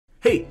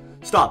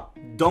stop.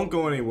 Don't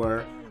go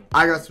anywhere.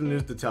 I got some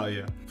news to tell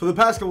you. For the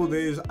past couple of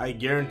days, I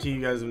guarantee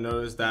you guys have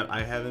noticed that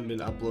I haven't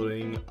been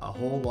uploading a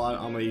whole lot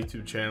on my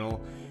YouTube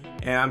channel,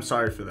 and I'm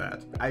sorry for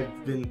that.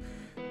 I've been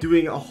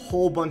doing a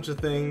whole bunch of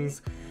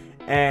things,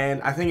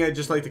 and I think I'd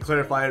just like to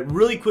clarify it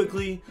really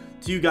quickly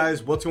to you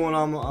guys what's going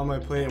on my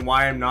plate and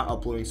why I'm not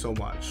uploading so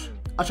much.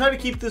 I'll try to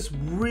keep this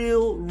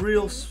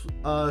real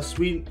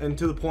sweet and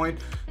to the point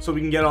so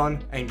we can get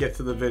on and get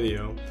to the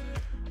video.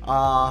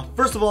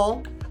 First of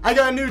all, I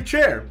got a new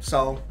chair,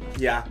 so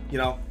yeah, you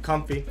know,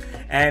 comfy,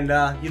 and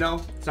you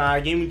know, it's not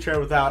a gaming chair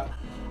without.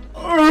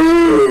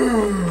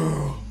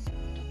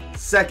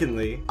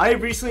 Secondly, I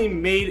recently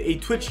made a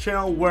Twitch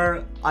channel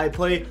where I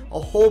play a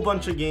whole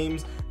bunch of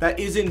games that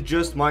isn't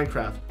just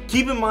Minecraft.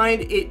 Keep in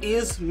mind, it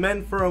is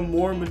meant for a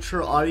more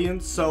mature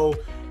audience, so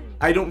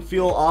I don't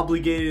feel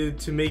obligated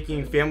to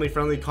making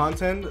family-friendly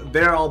content.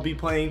 There I'll be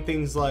playing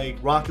things like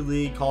Rocket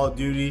League, Call of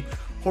Duty,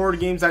 horror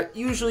games that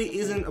usually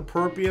isn't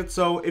appropriate,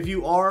 so if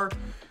you are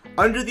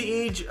under the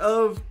age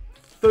of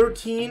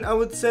 13, I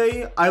would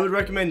say, I would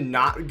recommend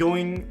not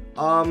going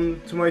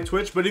to my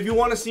Twitch. But if you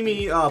want to see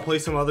me play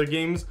some other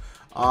games,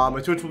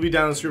 my Twitch will be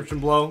down in the description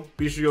below.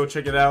 Be sure to go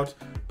check it out.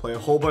 Play a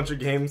whole bunch of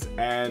games,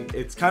 and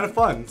it's kind of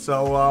fun.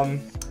 So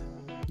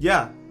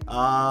yeah,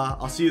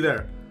 I'll see you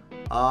there.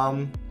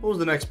 What was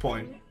the next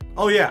point?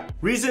 Oh yeah,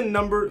 reason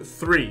number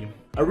 3.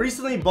 I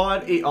recently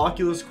bought a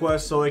Oculus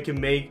Quest so I can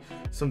make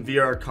some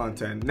VR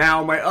content.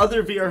 Now, my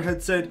other VR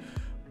headset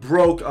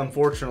broke,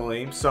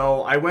 unfortunately,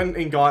 so I went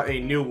and got a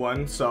new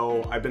one.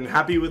 So I've been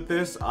happy with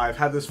this. I've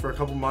had this for a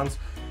couple months,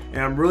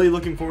 and I'm really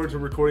looking forward to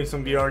recording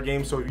some VR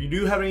games. So if you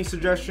do have any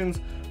suggestions,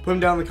 put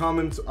them down in the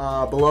comments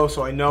below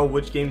so I know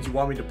which games you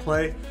want me to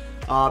play.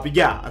 But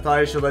yeah, I thought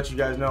I should let you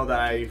guys know that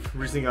I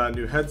recently got a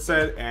new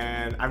headset,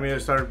 and I'm going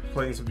to start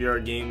playing some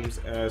VR games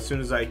as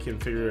soon as I can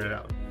figure it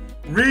out.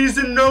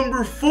 Reason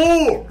number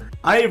 4.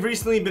 I have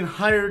recently been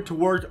hired to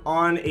work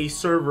on a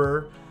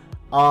server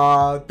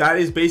that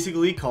is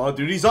basically Call of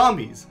Duty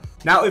Zombies.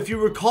 Now, if you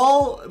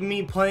recall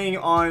me playing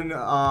on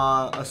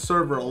a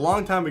server a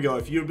long time ago,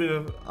 if you've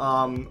been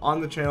on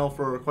the channel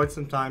for quite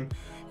some time,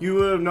 you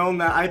would have known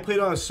that I played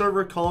on a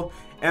server called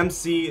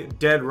MC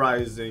Dead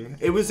Rising.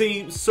 It was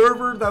a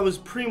server that was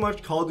pretty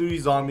much Call of Duty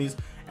Zombies,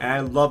 and I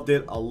loved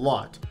it a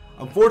lot.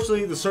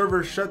 Unfortunately, the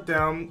server shut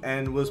down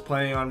and was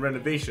planning on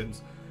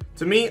renovations.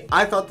 To me,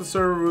 I thought the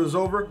server was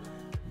over,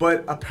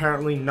 but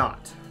apparently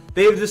not.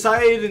 They've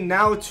decided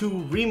now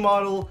to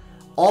remodel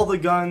all the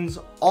guns,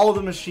 all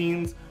the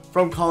machines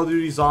from Call of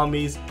Duty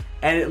Zombies,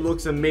 and it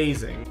looks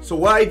amazing. So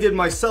what I did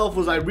myself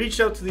was I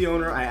reached out to the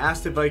owner, I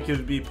asked if I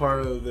could be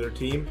part of their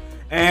team,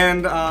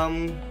 and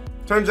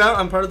turns out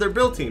I'm part of their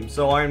build team.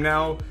 So I'm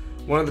now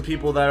one of the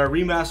people that are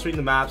remastering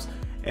the maps,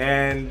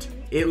 and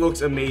it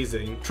looks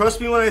amazing.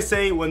 Trust me when I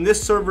say, when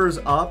this server is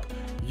up,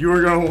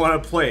 you're gonna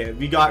want to play it.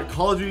 We got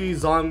Call of Duty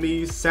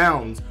Zombies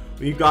sounds,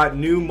 we've got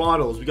new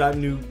models, we got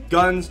new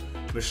guns,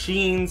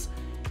 machines,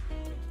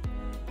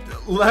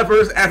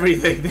 levers,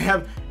 everything. They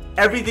have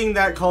everything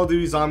that Call of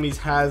Duty Zombies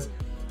has.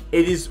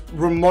 It is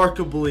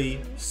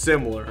remarkably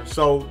similar,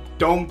 so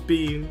don't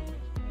be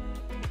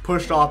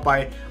pushed off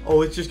by,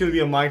 oh, it's just gonna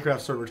be a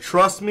Minecraft server.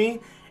 Trust me,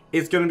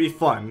 it's gonna be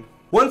fun.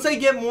 Once I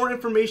get more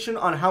information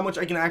on how much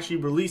I can actually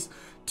release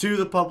to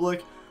the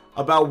public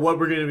about what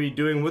we're gonna be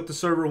doing with the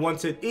server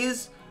once it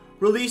is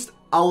released,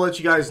 I'll let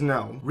you guys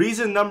know.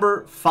 Reason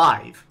number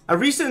 5. I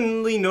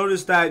recently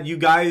noticed that you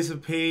guys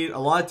have paid a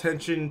lot of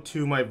attention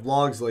to my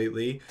vlogs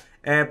lately,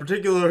 and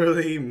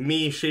particularly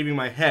me shaving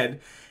my head.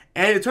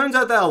 And it turns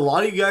out that a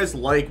lot of you guys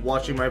like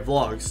watching my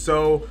vlogs.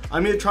 So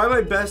I'm going to try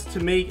my best to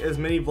make as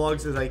many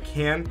vlogs as I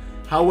can.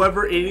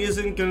 However, it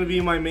isn't going to be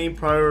my main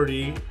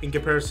priority in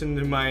comparison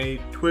to my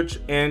Twitch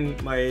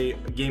and my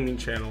gaming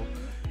channel.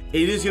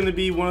 It is going to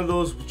be one of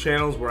those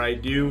channels where I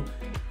do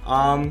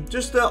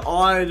just the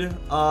odd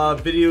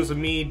videos of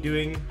me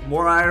doing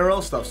more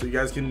IRL stuff, so you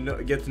guys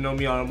can get to know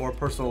me on a more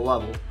personal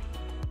level.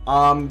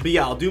 But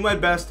yeah, I'll do my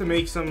best to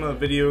make some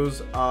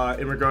videos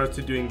in regards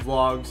to doing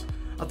vlogs.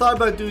 I thought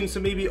about doing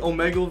some maybe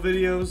Omegle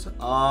videos.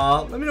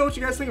 Let me know what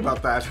you guys think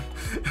about that.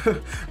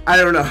 I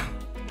don't know.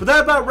 But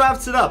that about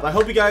wraps it up. I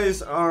hope you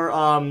guys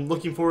are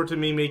looking forward to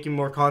me making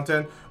more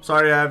content.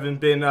 Sorry I haven't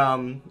been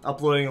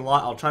uploading a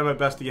lot. I'll try my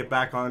best to get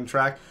back on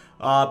track.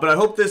 But I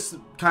hope this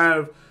kind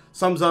of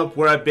sums up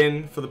where I've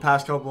been for the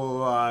past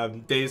couple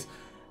days.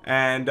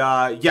 And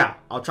yeah,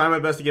 I'll try my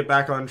best to get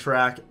back on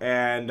track.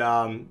 And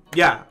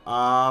yeah,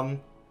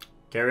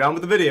 carry on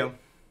with the video.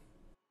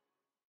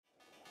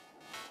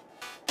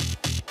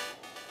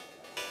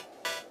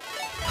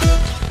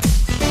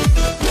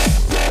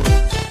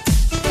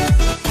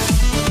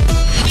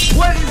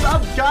 What is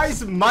up,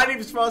 guys? My name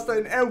is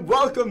FROSTY, and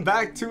welcome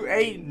back to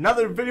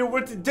another video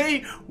where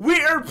today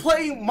we are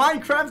playing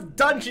Minecraft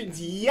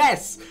Dungeons.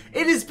 Yes,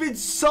 it has been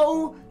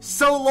so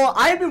long.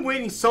 I have been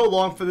waiting so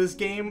long for this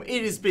game.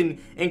 It has been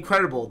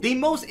incredible. The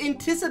most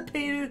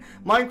anticipated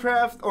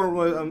Minecraft,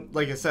 or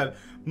like I said,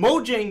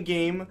 Mojang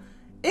game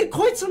in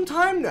quite some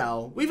time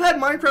now. We've had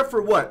Minecraft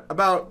for what,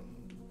 about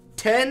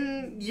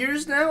 10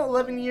 years now?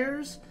 11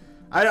 years?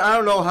 I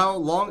don't know how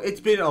long. It's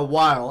been a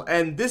while.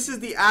 And this is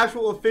the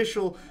actual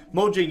official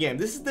Mojang game.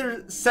 This is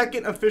their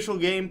second official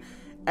game.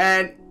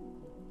 And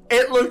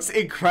it looks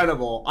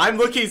incredible. I'm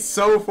looking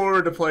so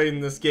forward to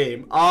playing this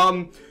game.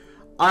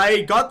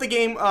 I got the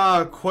game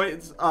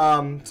quite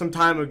some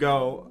time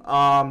ago,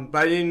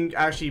 but I didn't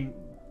actually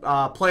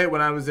play it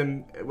when it was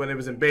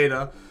in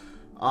beta.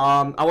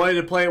 I wanted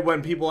to play it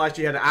when people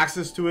actually had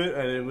access to it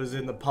and it was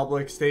in the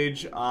public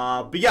stage.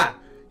 But yeah,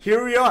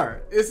 here we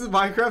are. This is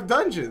Minecraft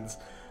Dungeons.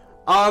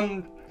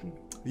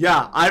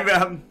 Yeah,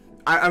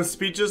 I'm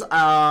speechless.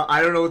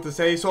 I don't know what to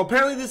say. So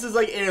apparently this is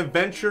like an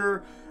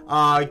adventure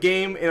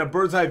game in a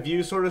bird's eye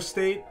view sort of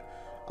state,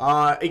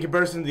 in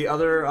comparison to the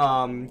other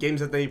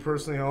games that they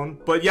personally own.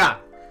 But yeah,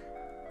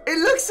 it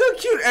looks so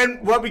cute.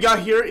 And what we got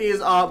here is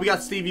we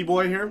got Stevie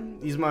Boy here.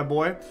 He's my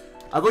boy.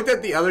 I looked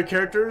at the other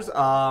characters,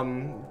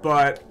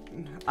 but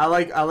I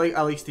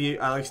like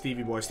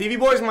Stevie Boy. Stevie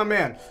Boy is my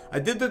man. I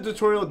did the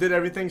tutorial, did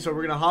everything, so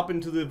we're gonna hop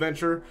into the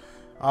adventure.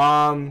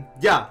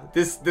 Yeah,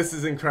 this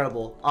is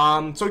incredible.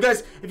 So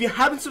guys, if you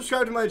haven't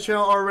subscribed to my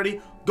channel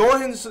already, go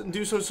ahead and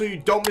do so you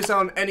don't miss out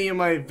on any of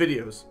my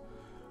videos.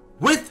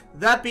 With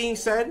that being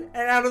said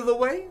and out of the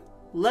way,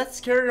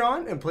 let's carry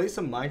on and play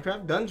some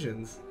Minecraft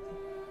Dungeons.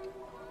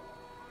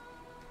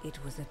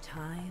 It was a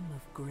time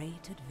of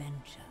great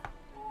adventure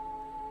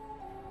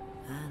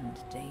and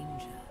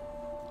danger.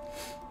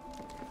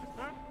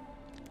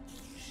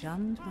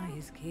 Shunned by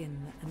his kin,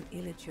 an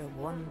illager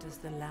wanders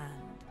the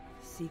land,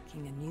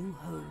 seeking a new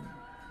home.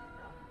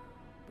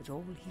 But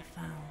all he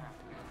found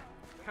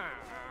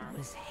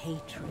was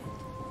hatred.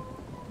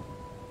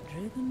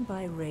 Driven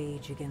by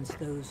rage against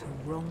those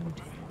who wronged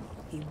him,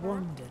 he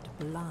wandered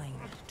blind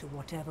to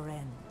whatever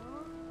end.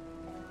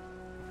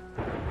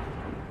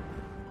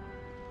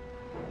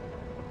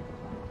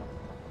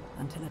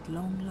 Until at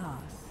long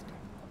last,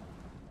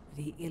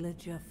 the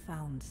illager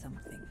found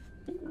something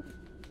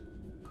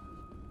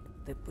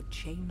that would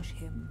change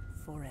him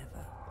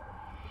forever.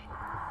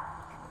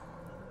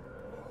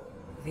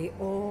 The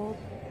Orb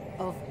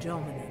of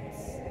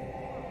Dominance.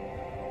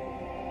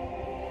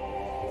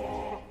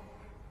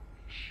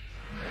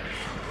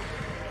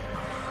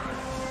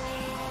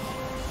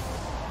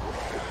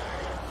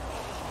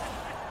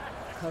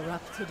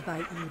 Corrupted by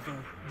evil,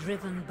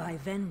 driven by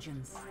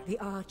vengeance, the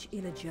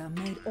Arch-Illager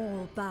made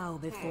all bow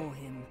before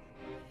him.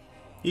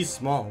 He's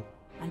small.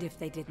 And if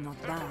they did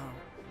not bow,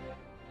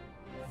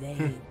 they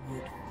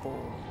would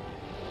fall.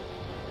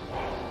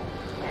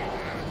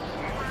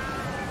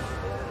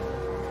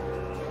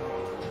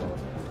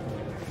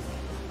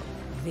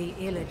 The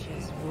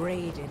Illagers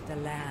raided the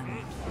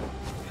land.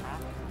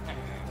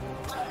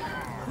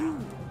 Who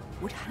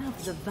would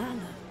have the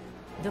valor,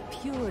 the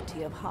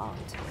purity of heart,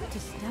 to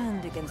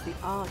stand against the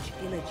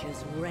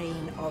Arch-Illager's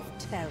reign of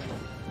terror?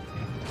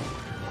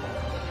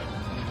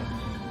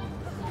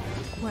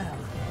 Well,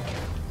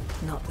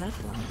 not that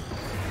one.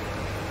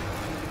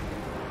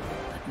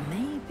 But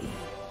maybe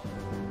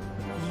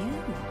you.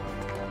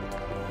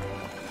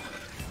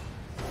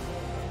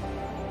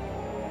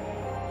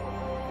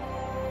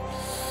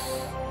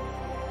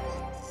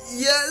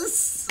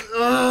 Yes!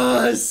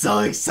 I'm so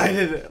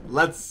excited.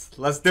 Let's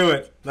do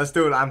it. Let's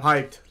do it. I'm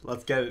hyped.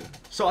 Let's get it.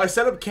 So I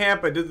set up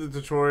camp. I did the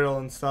tutorial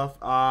and stuff.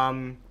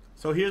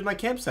 So here's my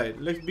campsite.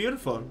 It looks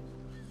beautiful.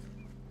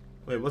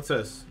 Wait, what's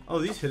this? Oh,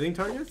 these hitting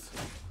targets?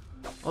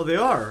 Oh, they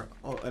are.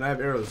 Oh, and I have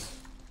arrows.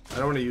 I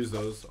don't want to use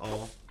those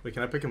all. Wait,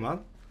 can I pick them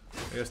up?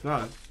 I guess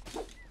not.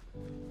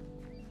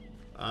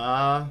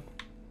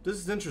 This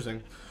is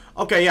interesting.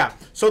 Okay, yeah.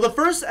 So the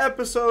first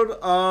episode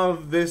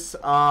of this,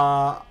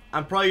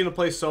 I'm probably gonna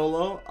play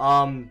solo.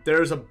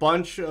 There's a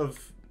bunch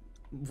of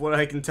what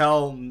I can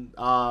tell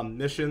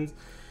missions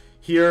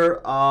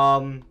here.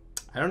 I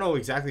don't know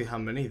exactly how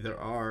many there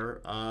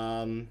are.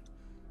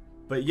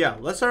 But yeah,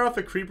 let's start off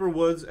at Creeper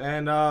Woods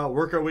and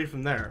work our way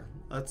from there.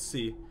 Let's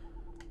see.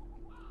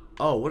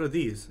 Oh, what are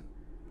these?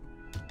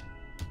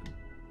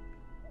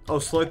 Oh,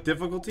 select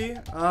difficulty?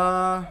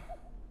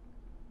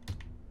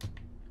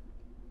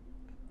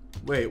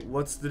 Wait,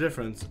 what's the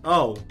difference?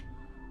 Oh.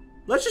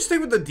 Let's just stick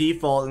with the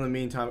default in the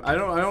meantime. I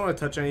don't want to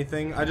touch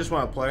anything. I just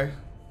want to play.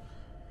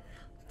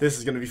 This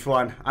is gonna be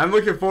fun. I'm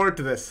looking forward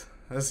to this.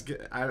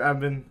 I've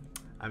been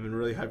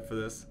really hyped for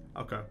this.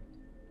 Okay.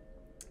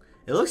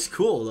 It looks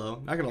cool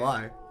though, not gonna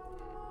lie.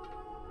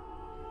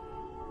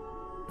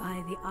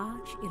 By the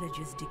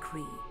Arch-Illager's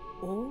decree,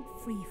 all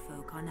free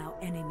folk are now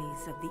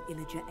enemies of the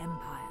Illager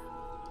Empire.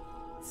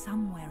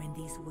 Somewhere in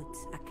these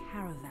woods, a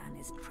caravan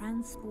is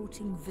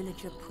transporting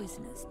villager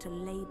prisoners to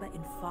labor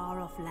in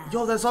far-off lands.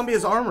 Yo, that zombie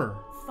has armor.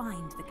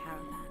 Find the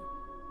caravan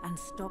and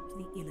stop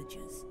the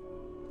Illagers,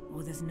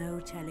 or there's no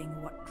telling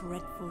what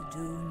dreadful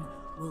doom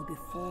will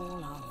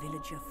befall our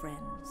villager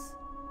friends.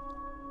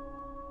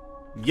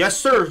 Yes,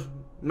 sir,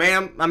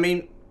 ma'am.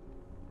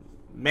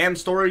 Ma'am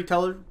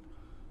storyteller.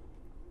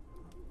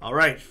 All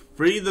right,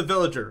 free the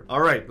villager. All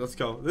right, let's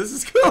go. This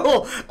is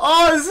cool.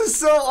 Oh, this is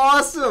so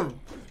awesome.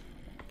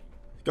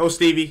 Go,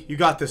 Stevie. You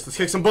got this. Let's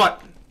kick some butt.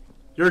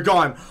 You're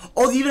gone.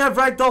 Oh, they even have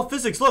ragdoll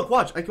physics. Look,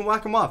 watch. I can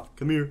whack him off.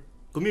 Come here.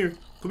 Come here.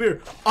 Come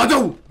here.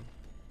 Ado!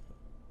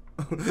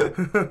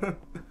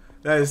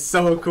 That is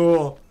so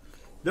cool.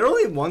 They're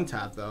only one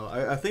tap though.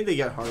 I think they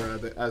get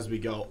harder as we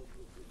go.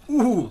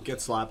 Ooh,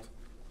 get slapped.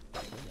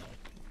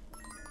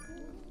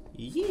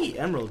 Yee,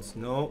 emeralds.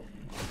 No.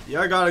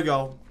 Yeah, I gotta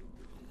go.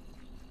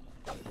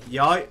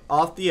 Yeah,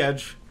 off the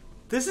edge.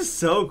 This is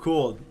so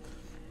cool.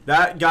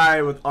 That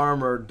guy with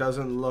armor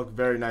doesn't look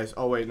very nice.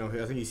 Oh wait, no,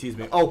 I think he sees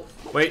me. Oh,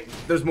 wait,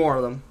 there's more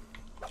of them.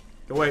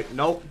 Oh wait,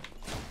 nope.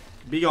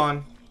 Be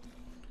gone.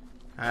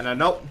 And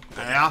nope.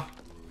 Yeah.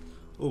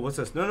 Ooh, what's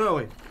this? No, no,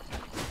 wait.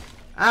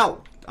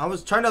 Ow! I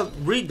was trying to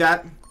read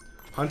that.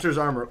 Hunter's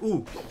armor.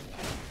 Ooh.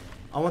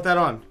 I want that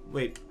on.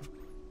 Wait.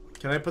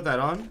 Can I put that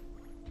on?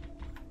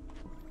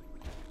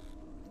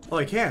 Oh,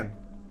 I can.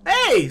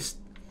 Hey!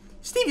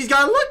 Stevie's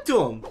got a look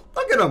to him.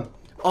 Look at him.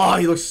 Oh,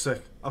 he looks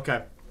sick.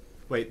 Okay.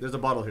 Wait, there's a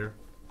bottle here.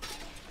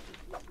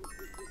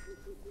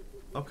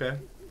 Okay.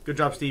 Good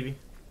job, Stevie.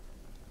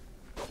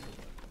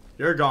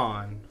 You're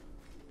gone.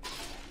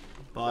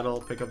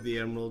 Bottle, pick up the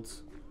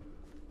emeralds.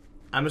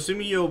 I'm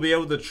assuming you'll be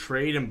able to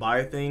trade and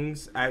buy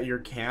things at your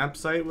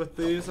campsite with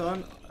these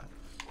on.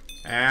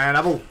 And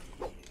apple.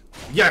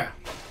 Yeah!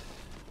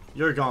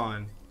 You're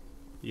gone.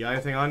 You got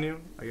anything on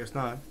you? I guess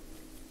not.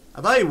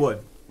 I thought you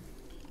would.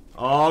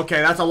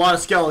 Okay, that's a lot of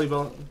skelly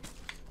bone.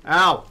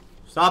 Ow!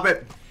 Stop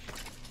it!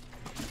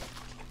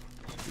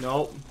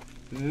 Nope.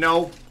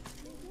 Nope.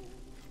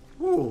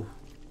 Woo.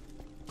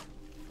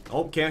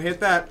 Oh, can't hit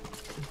that.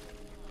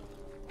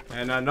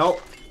 And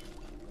nope.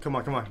 Come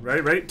on, come on.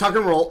 Ready, ready? Tuck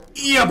and roll.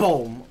 Yeah,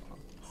 boom!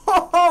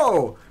 Ho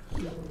ho!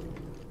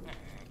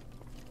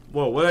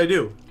 Whoa, what did I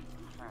do?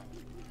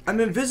 I'm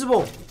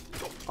invisible!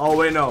 Oh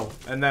wait, no.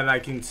 And then I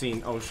can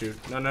see. Oh shoot.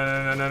 No,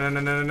 no, no, no,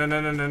 no, no, no,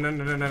 no, no, no, no,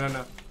 no, no, no, no,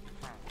 no.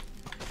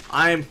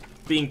 I'm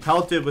being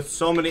pelted with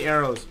so many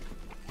arrows.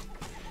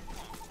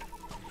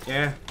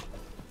 Yeah.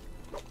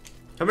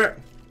 Come here.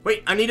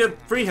 Wait, I need to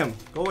free him.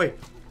 Go away.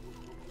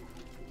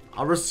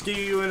 I'll rescue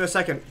you in a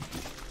second.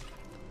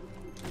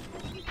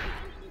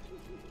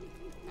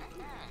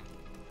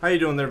 How you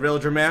doing there,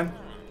 villager man?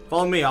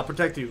 Follow me, I'll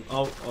protect you.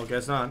 Oh, okay,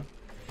 it's not.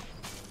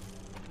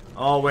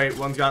 Oh, wait,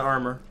 one's got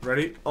armor.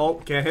 Ready? Oh,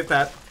 can't hit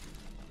that.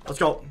 Let's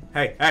go.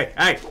 Hey, hey,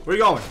 hey, where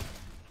you going?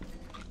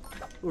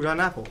 Ooh, we got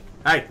an apple.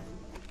 Hey.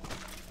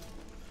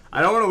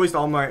 I don't want to waste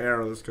all my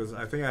arrows, because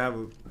I think I have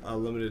a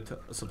limited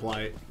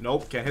supply.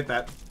 Nope, can't hit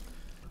that.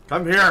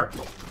 Come here.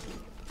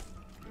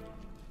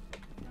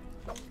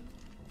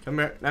 Come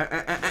here.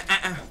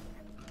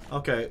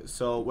 Okay,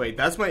 so, wait,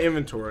 that's my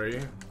inventory.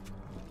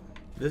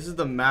 This is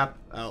the map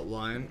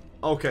outline.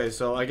 Okay,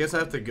 so I guess I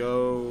have to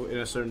go in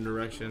a certain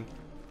direction.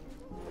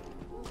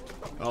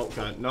 Oh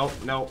god, no,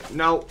 no,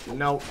 no,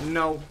 no,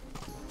 no.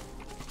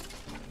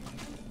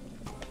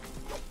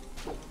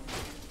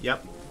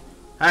 Yep.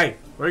 Hey,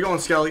 where are you going,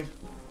 Skelly?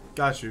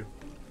 Got you.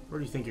 Where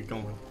do you think you're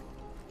going?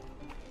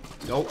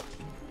 Nope.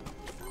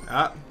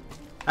 Ah.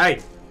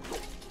 Hey.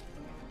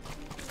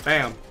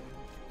 Bam.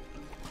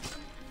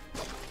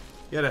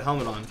 You had a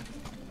helmet on.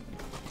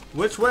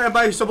 Which way am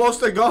I supposed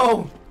to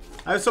go?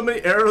 I have so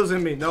many arrows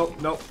in me.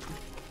 Nope, nope.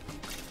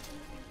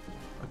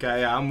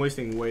 Okay, yeah, I'm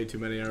wasting way too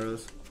many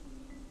arrows.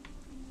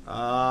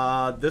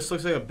 This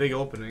looks like a big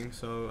opening,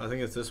 so I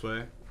think it's this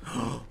way.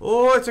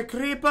 Oh, it's a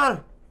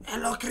creeper!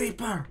 Hello,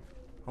 creeper!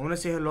 I want to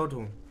say hello to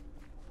him.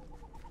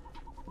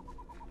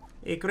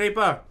 Hey,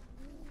 creeper!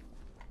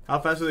 How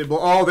fast do they blow?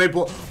 Oh, they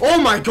blow.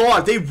 Oh my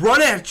god, they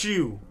run at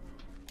you!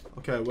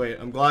 Okay, wait,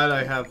 I'm glad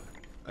I have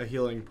a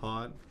healing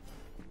pod.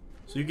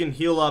 So you can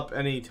heal up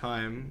any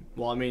time.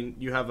 Well, I mean,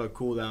 you have a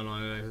cooldown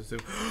on it, I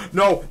assume.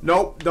 No,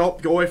 nope,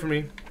 nope, go away from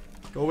me.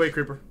 Go away,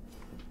 creeper.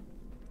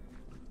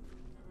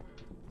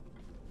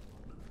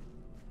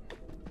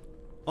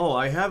 Oh,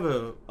 I have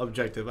a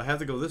objective. I have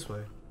to go this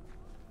way.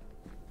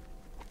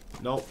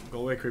 Nope, go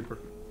away, creeper.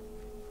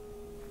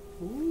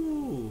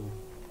 Ooh,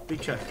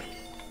 big check.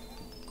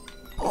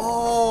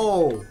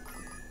 Oh,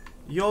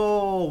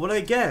 yo, what did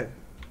I get?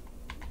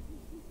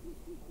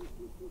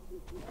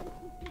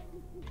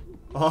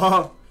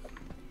 Oh,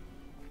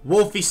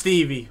 Wolfie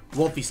Stevie,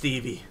 Wolfie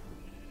Stevie.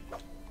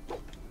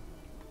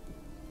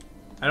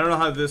 I don't know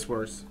how this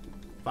works.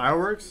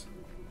 Fireworks?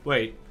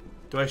 Wait,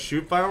 do I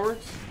shoot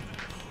fireworks?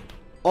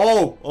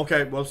 Oh,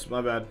 okay, whoops,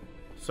 my bad.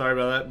 Sorry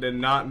about that, did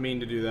not mean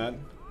to do that.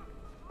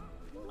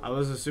 I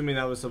was assuming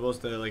that was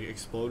supposed to, like,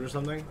 explode or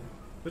something.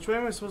 Which way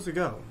am I supposed to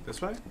go?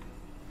 This way?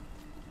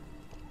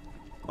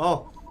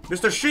 Oh,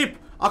 Mr. Sheep,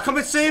 I'll come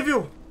and save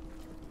you!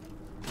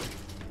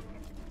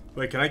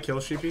 Wait, can I kill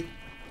Sheepy?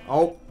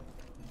 Oh.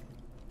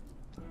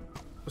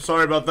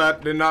 Sorry about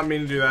that, did not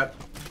mean to do that.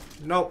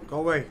 Nope, go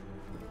away.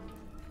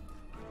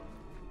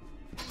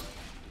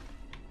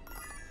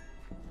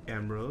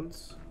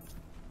 Emeralds.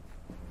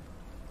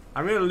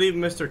 I'm gonna leave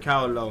Mr.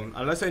 Cow alone.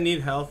 Unless I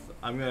need health,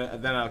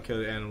 then I'll kill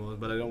the animals,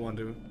 but I don't want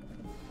to.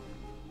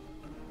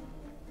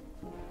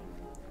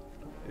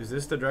 Is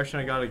this the direction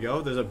I gotta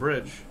go? There's a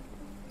bridge.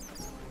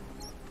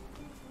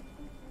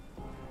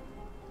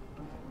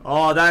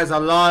 Oh, that is a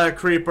lot of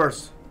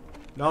creepers.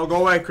 No,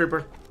 go away,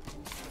 creeper.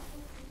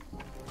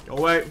 Go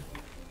away.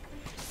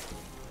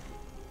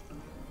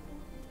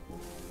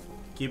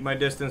 Keep my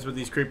distance with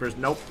these creepers.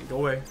 Nope. Go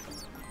away.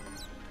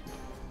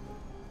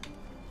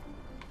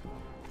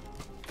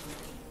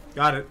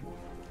 Got it.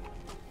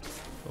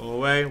 Go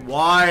away.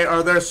 Why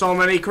are there so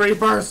many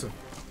creepers?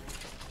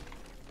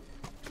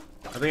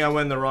 I think I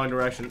went in the wrong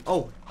direction.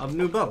 Oh, a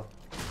new bow.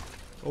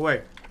 Go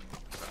away.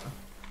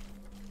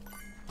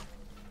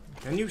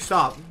 Can you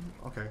stop?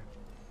 Okay.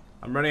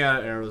 I'm running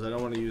out of arrows. I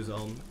don't want to use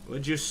them.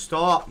 Would you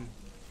stop?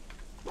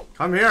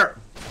 Come here.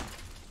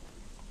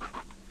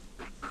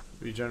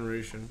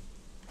 Regeneration.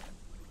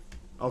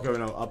 Okay,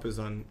 no, up is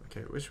on.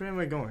 Okay, which way am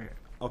I going?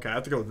 Okay, I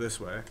have to go this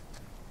way.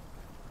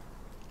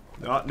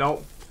 No,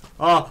 no.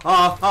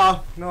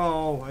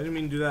 No, I didn't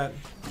mean to do that.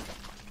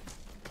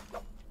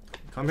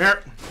 Come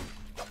here.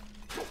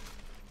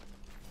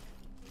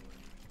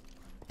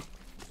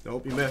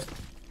 Nope, you missed.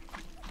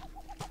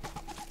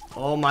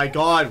 Oh my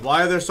god,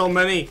 why are there so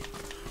many?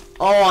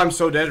 Oh, I'm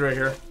so dead right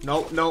here.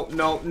 No, no,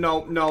 no,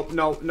 no, no,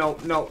 no, no,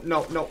 no,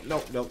 no, no, no,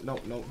 no, no,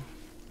 no.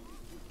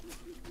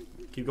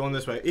 Keep going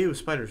this way. Ew,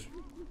 spiders.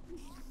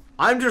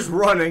 I'm just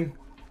running.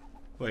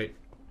 Wait,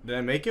 did I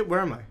make it?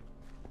 Where am I?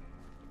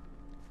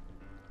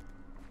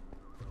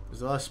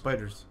 There's a lot of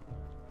spiders.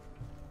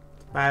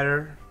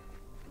 Spider.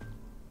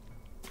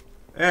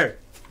 Hey,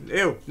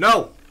 ew,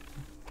 no.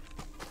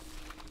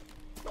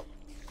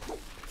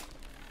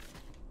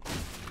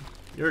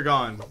 You're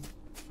gone.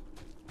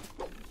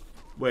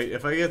 Wait,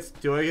 if I get,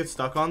 do I get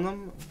stuck on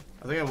them?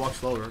 I think I walk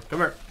slower. Come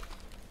here.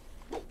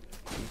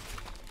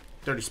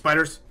 Dirty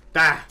spiders.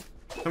 Ah!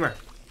 Come here.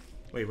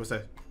 Wait, what's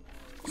that?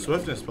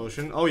 Swiftness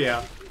potion. Oh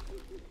yeah.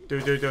 I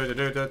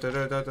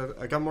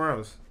got more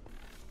arrows.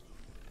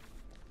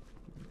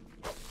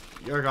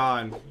 You're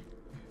gone.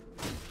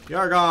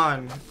 You're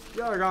gone.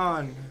 You're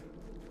gone.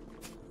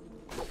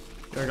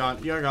 You're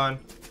gone. You're gone.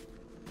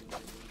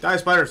 Die,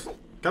 spiders.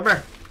 Come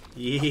here.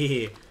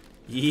 Yeah.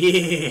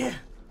 Yeah.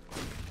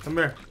 Come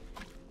here.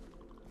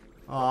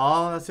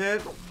 Aw, that's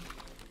it.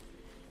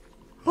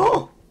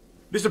 Oh!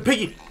 Mr.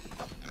 Piggy!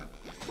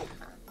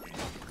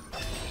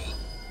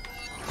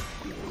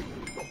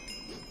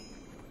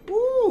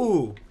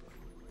 Ooh!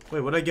 Wait,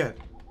 what'd I get?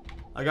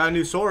 I got a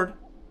new sword.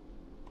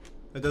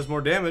 That does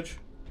more damage.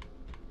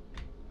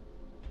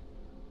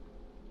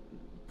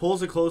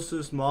 Pulls the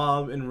closest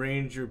mob in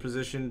range your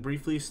position,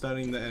 briefly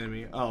stunning the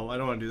enemy. Oh, I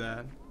don't want to do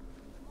that.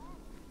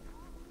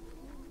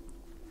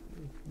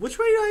 Which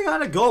way do I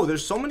gotta go?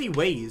 There's so many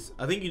ways.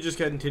 I think you just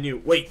gotta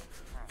continue. Wait,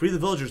 free the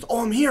villagers.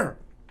 Oh, I'm here.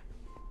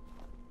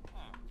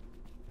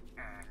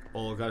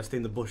 Oh, gotta stay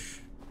in the bush.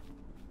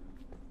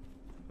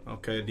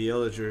 Okay, the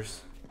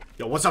villagers.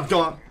 Yo, what's up,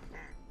 going?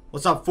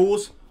 What's up,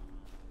 fools?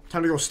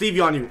 Time to go Stevie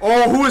on you.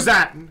 Oh, who is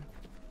that?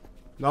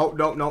 No,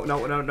 no, no,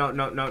 no, no, no,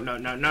 no, no, no,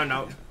 no, no,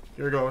 no.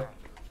 Here we go.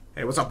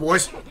 Hey, what's up,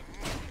 boys?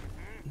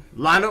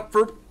 Line up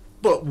for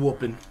butt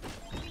whooping.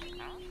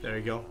 There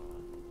you go.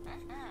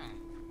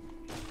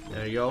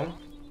 There you go.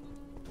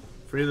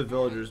 Free the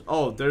villagers.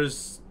 Oh,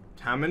 there's...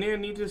 How many I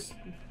need to...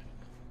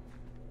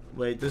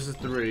 Wait, this is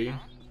 3.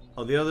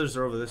 Oh, the others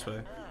are over this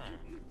way.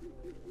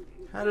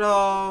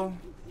 Hello.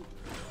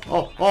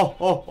 Oh, oh,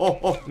 oh, oh,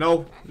 oh.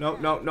 No, no,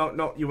 no, no,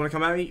 no. You want to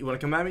come at me? You want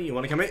to come at me? You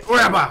want to come at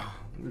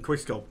me? Quick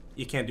scope.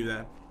 You can't do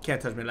that.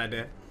 Can't touch me like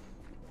that.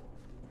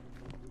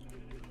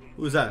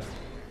 Who's that?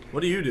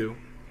 What do you do?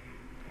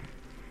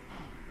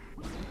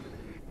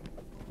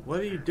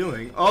 What are you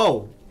doing?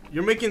 Oh!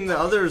 You're making the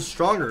others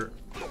stronger.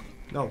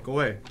 No, go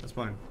away. That's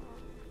fine.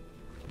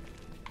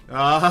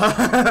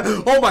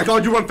 Oh my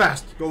god, you run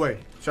fast. Go away.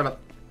 Shut up.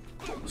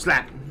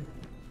 Slap.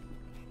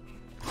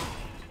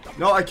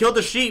 No, I killed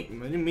the sheep.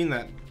 I didn't mean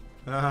that.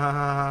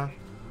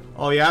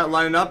 Oh yeah,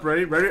 lining up.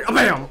 Ready? Ready? Oh,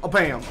 bam! Oh,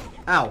 bam!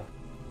 Ow.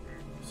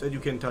 Said you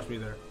couldn't touch me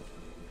there.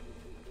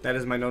 That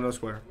is my no-no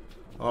square.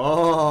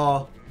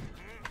 Oh.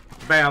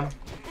 Bam.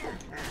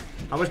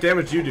 How much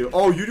damage do you do?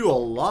 Oh, you do a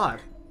lot.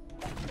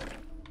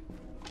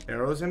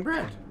 Arrows and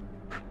bread.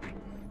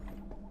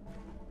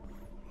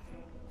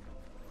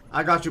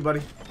 I got you,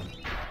 buddy.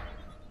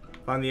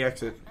 Find the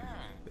exit.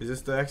 Is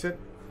this the exit?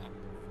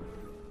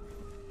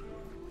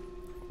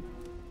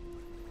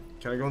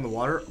 Can I go in the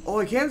water? Oh,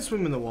 I can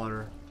swim in the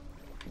water.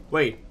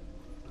 Wait.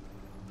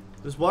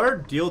 Does water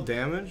deal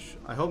damage?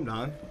 I hope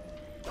not.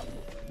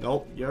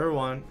 Nope, you're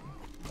one.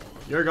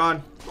 You're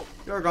gone.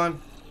 You're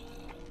gone.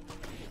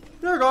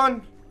 You're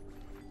gone.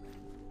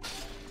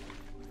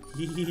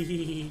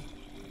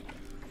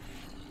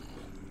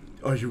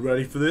 Are you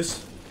ready for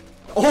this?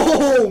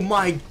 Oh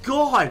my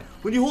god!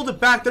 When you hold it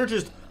back, they're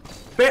just...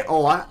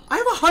 Oh, I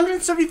have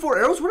 174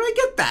 arrows? Where did I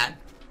get that?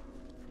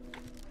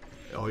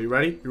 Oh, you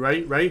ready? You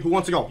ready? Ready? Who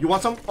wants to go? You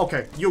want some?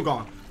 Okay, you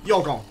gone.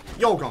 Yo gone.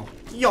 Yo gone.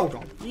 Yo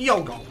gone.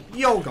 Yo gone.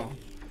 Yo gone.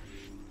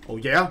 Oh,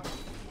 yeah?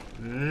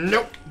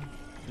 Nope.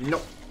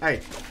 Nope. Hey,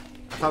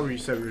 I thought we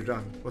said we were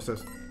done. What's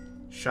this?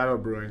 Shadow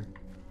brewing.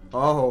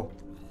 Oh.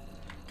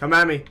 Come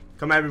at me.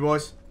 Come at me,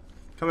 boys.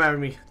 Come at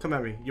me. Come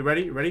at me. You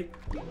ready? You ready?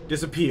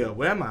 Disappear.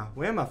 Where am I?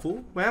 Where am I,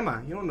 fool? Where am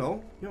I? You don't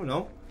know. You don't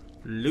know.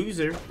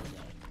 Loser.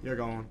 You're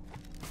gone.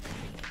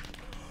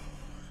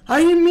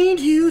 I didn't mean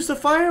to use the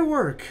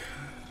firework.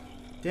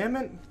 Damn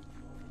it.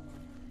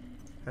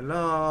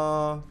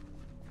 Hello.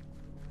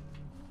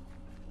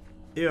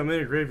 Ew, I'm in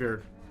a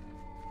graveyard.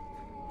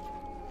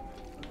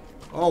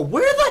 Oh,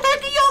 where the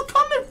heck are y'all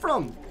coming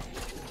from?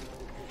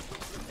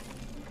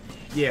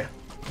 Yeah,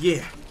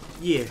 yeah,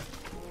 yeah,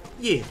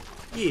 yeah,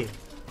 yeah.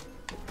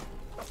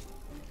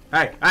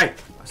 Hey, hey, I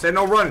said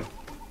no running.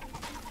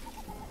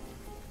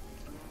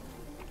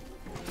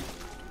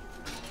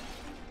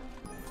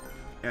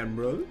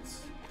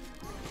 Emeralds.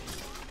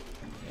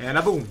 And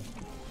a boom.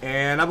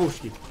 And a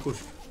booshki.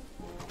 Boosh.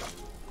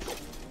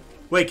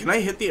 Wait, can I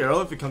hit the arrow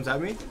if it comes at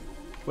me?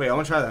 Wait, I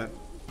want to try that.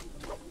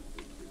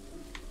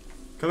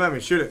 Come at me.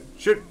 Shoot it.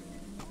 Shoot.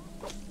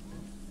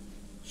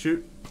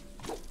 Shoot.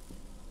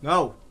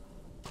 No.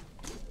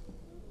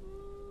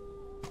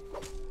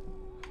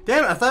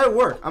 Damn it, I thought it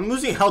worked. I'm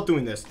losing health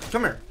doing this.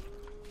 Come here.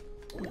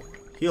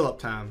 Heal up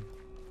time.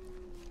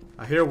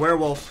 I hear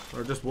werewolves,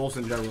 or just wolves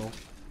in general.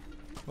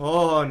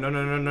 Oh, no,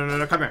 no, no, no, no,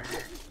 no. Come here.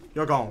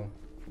 You're gone.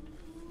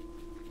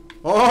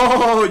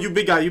 Oh, you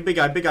big guy, you big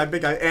guy, big guy,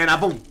 big guy. And a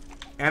boom.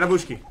 And a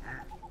booshki.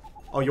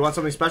 Oh, you want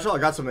something special? I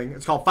got something.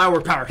 It's called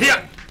firework power.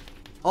 Here!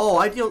 Oh,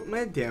 I deal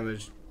mad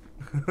damage.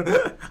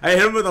 I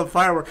hit him with a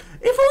firework.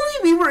 If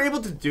only we were able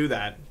to do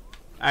that.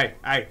 I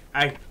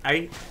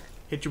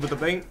hit you with a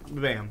bang,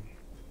 bam.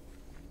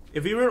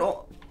 If we were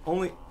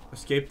only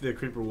escape the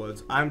creeper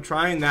woods. I'm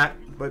trying that,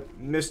 but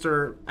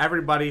Mr.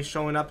 Everybody's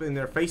showing up in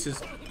their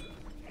faces.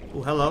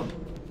 Oh, hello.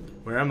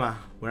 Where am I?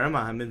 Where am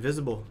I? I'm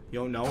invisible. You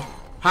don't know.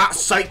 Ha!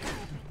 Psych!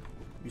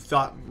 You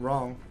thought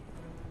wrong.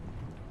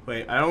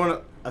 Wait, I don't want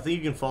to. I think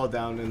you can fall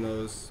down in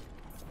those.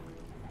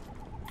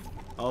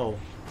 Oh.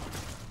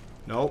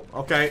 Nope.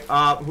 Okay.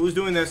 Who's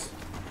doing this?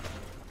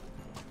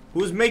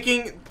 Who's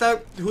making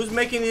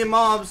the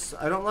mobs?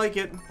 I don't like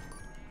it.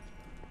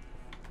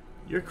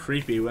 You're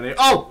creepy when they.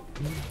 Oh!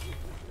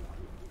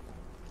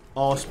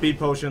 Oh, speed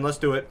potion. Let's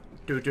do it.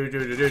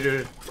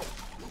 Do.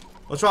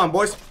 What's wrong,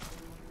 boys?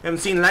 Haven't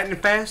seen lightning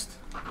fast?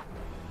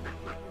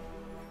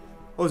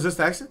 Oh, is this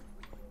the exit?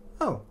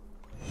 Oh.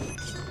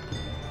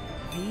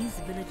 These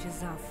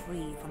villages are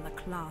free from the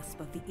clasp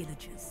of the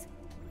illagers.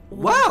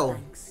 Wow.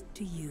 Thanks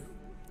to you.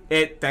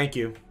 Thank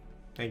you.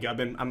 Thank you.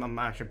 I'm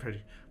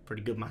actually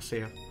pretty good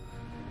myself.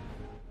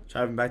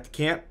 Driving back to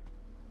camp.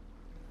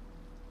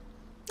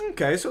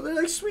 Okay, so they're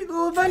like sweet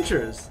little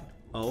adventures.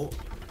 Oh.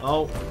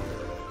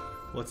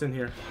 What's in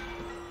here?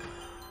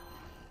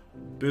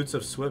 Boots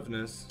of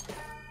swiftness.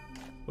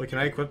 Wait, can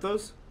I equip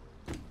those?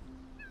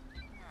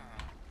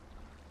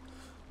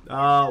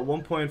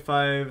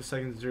 1.5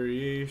 seconds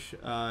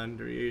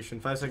duration,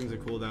 5 seconds of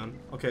cooldown.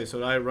 Okay, so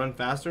do I run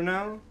faster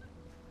now?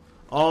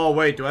 Oh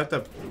wait, do I have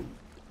to?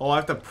 Oh, I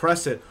have to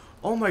press it.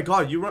 Oh my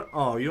god, you run.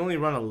 Oh, you only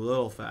run a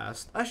little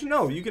fast. Actually,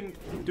 no, you can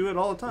do it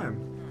all the time.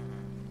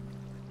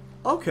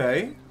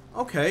 Okay,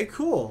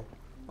 cool.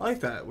 I like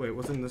that. Wait,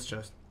 what's in this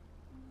chest?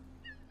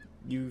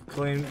 You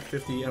claimed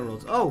 50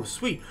 emeralds. Oh,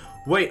 sweet.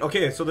 Wait,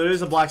 okay, so there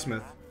is a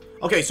blacksmith.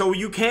 Okay, so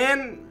you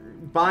can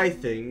buy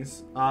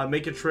things,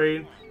 make a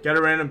trade, get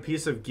a random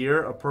piece of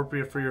gear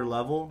appropriate for your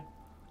level.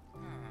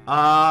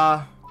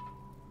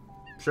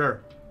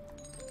 Sure.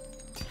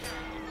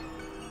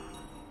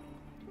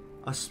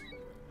 A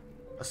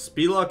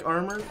Speluk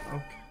armor?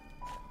 Okay.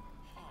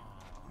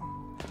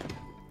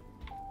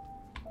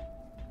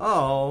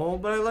 Oh,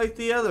 but I like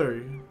the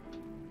other.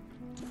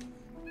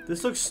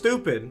 This looks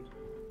stupid.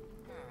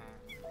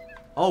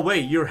 Oh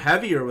wait, you're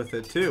heavier with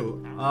it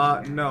too.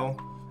 No.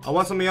 I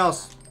want something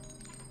else.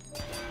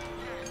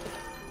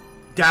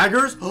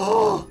 Daggers?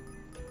 Oh!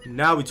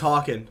 Now we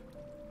talking.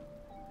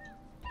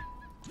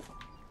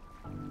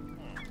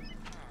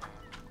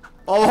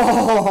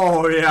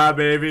 Oh yeah,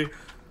 baby.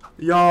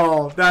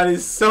 Yo, that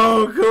is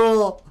so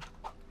cool.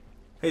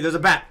 Hey, there's a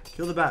bat.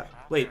 Kill the bat.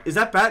 Wait, is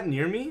that bat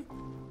near me?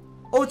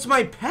 Oh, it's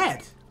my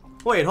pet.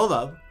 Wait, hold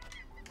up.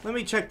 Let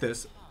me check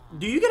this.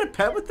 Do you get a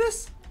pet with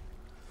this?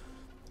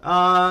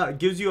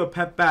 Gives you a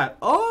pet bat.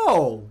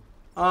 Oh!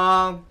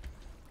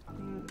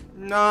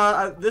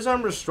 Nah, this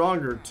armor's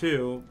stronger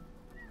too.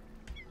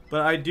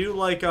 But I do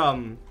like,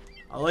 I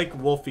like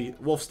Wolf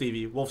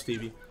Stevie.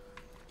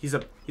 He's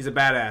a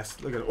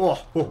badass. Look at it.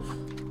 Oh,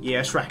 yeah,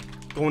 that's right.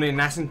 Going in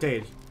nice and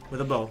tidy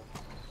with a bow.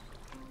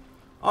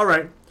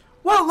 Alright.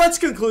 Well, let's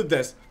conclude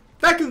this.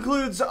 That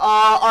concludes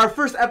our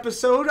first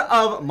episode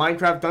of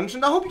Minecraft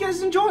Dungeon. I hope you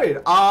guys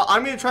enjoyed.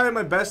 I'm going to try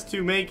my best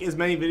to make as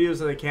many videos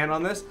as I can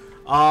on this.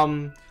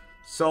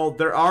 So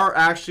there are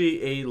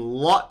actually a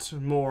lot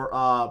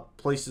more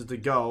places to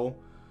go.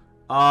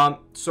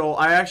 So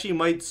I actually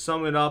might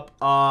sum it up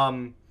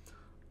a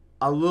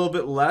little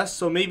bit less.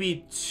 So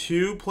maybe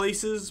 2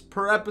 places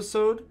per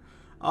episode.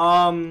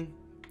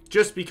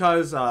 Just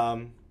because,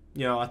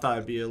 you know, I thought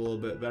it'd be a little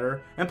bit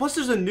better. And plus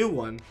there's a new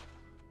one.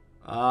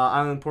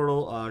 Island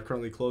Portal,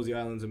 currently closed. The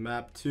islands and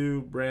map.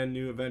 2 brand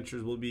new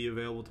adventures will be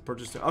available to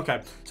purchase.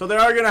 Okay, so they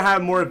are gonna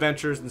have more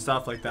adventures and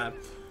stuff like that.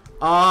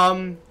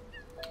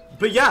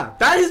 But yeah,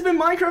 that has been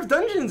Minecraft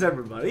Dungeons,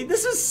 everybody.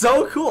 This is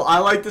so cool. I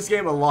like this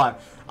game a lot.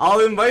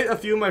 I'll invite a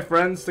few of my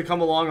friends to come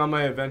along on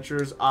my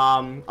adventures.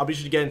 I'll be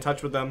sure to get in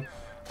touch with them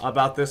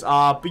about this.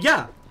 But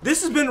yeah,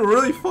 this has been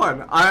really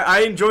fun.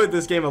 I enjoyed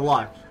this game a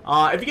lot.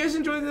 If you guys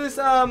enjoyed this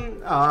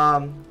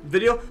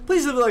video,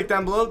 please leave a like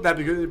down below. That'd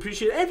be greatly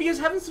appreciated. And if you guys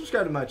haven't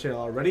subscribed to my channel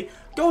already,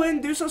 go ahead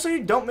and do so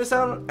you don't miss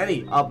out on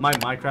any of my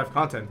Minecraft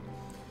content.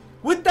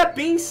 With that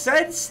being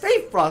said,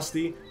 stay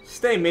frosty,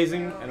 stay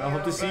amazing, and I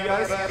hope to see you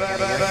guys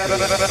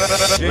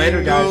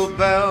later,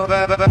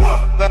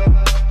 guys.